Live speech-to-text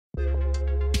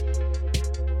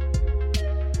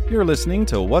You're listening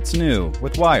to What's New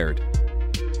with Wired.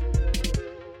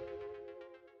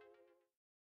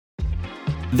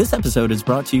 This episode is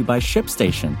brought to you by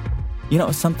ShipStation. You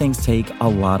know, some things take a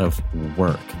lot of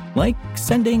work, like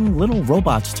sending little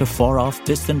robots to far-off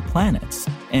distant planets.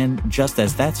 And just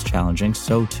as that's challenging,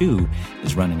 so too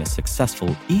is running a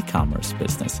successful e-commerce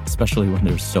business, especially when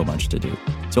there's so much to do.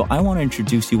 So I want to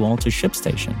introduce you all to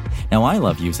ShipStation. Now, I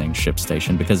love using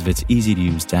ShipStation because of its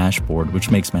easy-to-use dashboard,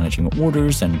 which makes managing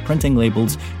orders and printing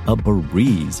labels a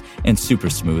breeze and super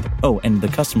smooth. Oh, and the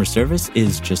customer service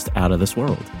is just out of this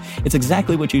world. It's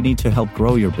exactly what you need to help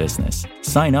grow your business.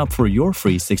 Sign up for your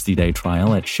free 60-day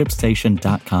trial at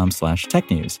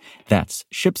shipstation.com/technews. That's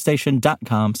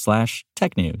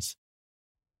shipstation.com/technews.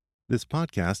 This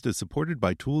podcast is supported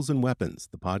by Tools and Weapons,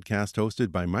 the podcast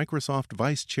hosted by Microsoft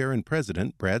Vice Chair and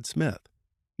President Brad Smith.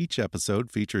 Each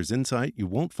episode features insight you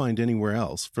won't find anywhere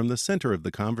else from the center of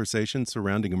the conversation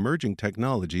surrounding emerging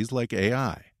technologies like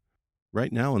AI.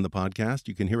 Right now on the podcast,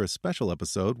 you can hear a special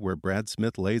episode where Brad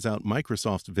Smith lays out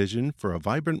Microsoft's vision for a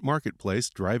vibrant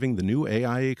marketplace driving the new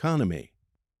AI economy.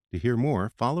 To hear more,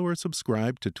 follow or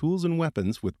subscribe to Tools and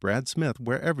Weapons with Brad Smith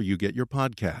wherever you get your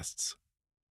podcasts.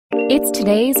 It's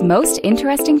today's most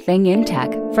interesting thing in tech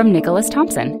from Nicholas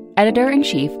Thompson,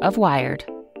 editor-in-chief of Wired.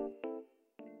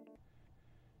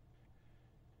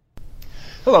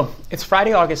 Hello, it's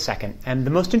Friday, August 2nd, and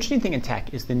the most interesting thing in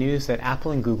tech is the news that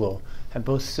Apple and Google have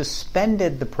both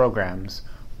suspended the programs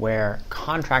where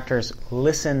contractors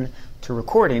listen to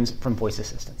recordings from voice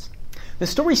assistants. The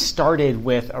story started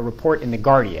with a report in The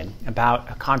Guardian about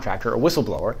a contractor, a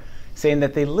whistleblower, saying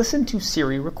that they listen to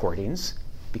Siri recordings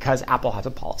because Apple has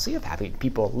a policy of having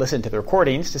people listen to the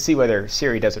recordings to see whether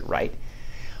Siri does it right,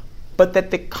 but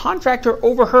that the contractor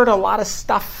overheard a lot of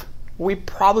stuff we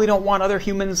probably don't want other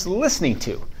humans listening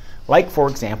to, like, for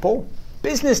example,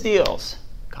 business deals,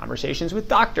 conversations with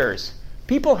doctors,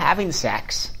 people having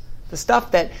sex, the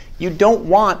stuff that you don't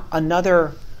want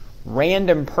another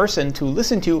random person to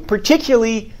listen to,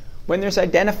 particularly when there's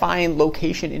identifying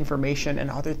location information and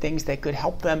other things that could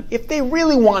help them if they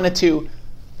really wanted to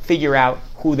figure out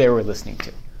who they were listening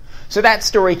to. So that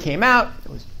story came out. It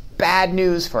was bad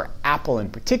news for Apple in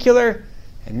particular,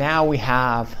 and now we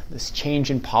have this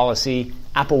change in policy.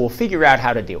 Apple will figure out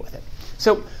how to deal with it.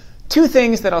 So two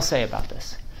things that I'll say about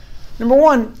this. Number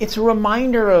one, it's a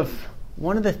reminder of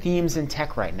one of the themes in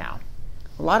tech right now.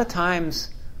 A lot of times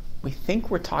we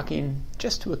think we're talking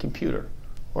just to a computer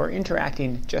or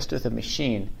interacting just with a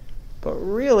machine, but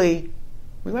really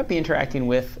we might be interacting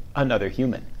with another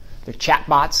human. The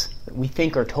chatbots that we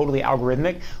think are totally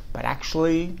algorithmic, but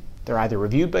actually they're either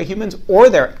reviewed by humans or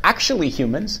they're actually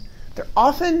humans. They're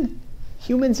often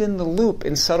humans in the loop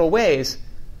in subtle ways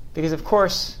because, of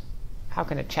course, how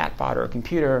can a chatbot or a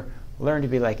computer learn to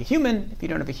be like a human if you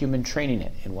don't have a human training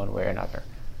it in one way or another?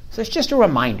 So it's just a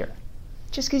reminder.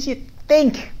 Just because you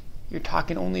think you're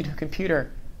talking only to a computer,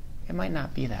 it might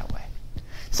not be that way.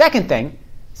 Second thing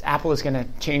is Apple is going to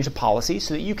change the policy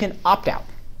so that you can opt out.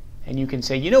 And you can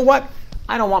say, you know what?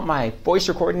 I don't want my voice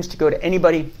recordings to go to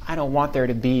anybody. I don't want there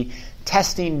to be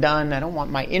testing done. I don't want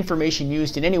my information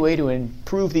used in any way to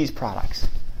improve these products.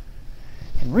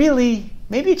 And really,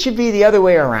 maybe it should be the other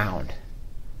way around.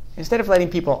 Instead of letting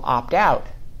people opt out,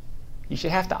 you should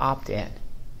have to opt in. And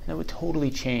that would totally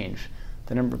change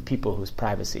the number of people whose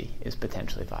privacy is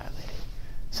potentially violated.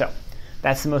 So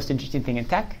that's the most interesting thing in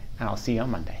tech, and I'll see you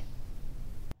on Monday.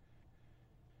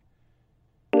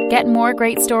 Get more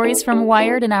great stories from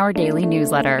Wired in our daily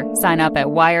newsletter. Sign up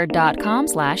at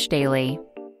wired.com/daily.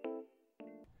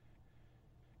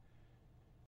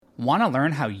 Want to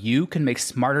learn how you can make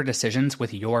smarter decisions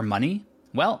with your money?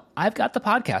 Well, I've got the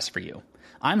podcast for you.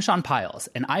 I'm Sean Piles,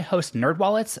 and I host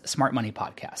NerdWallet's Smart Money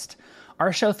Podcast.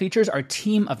 Our show features our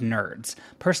team of nerds,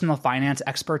 personal finance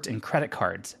experts in credit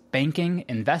cards, banking,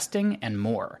 investing, and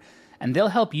more. And they'll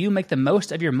help you make the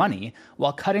most of your money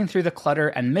while cutting through the clutter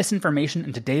and misinformation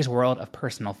in today's world of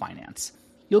personal finance.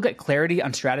 You'll get clarity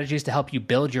on strategies to help you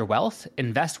build your wealth,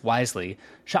 invest wisely,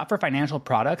 shop for financial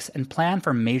products, and plan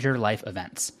for major life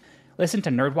events. Listen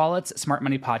to NerdWallet's Smart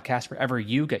Money Podcast wherever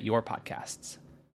you get your podcasts.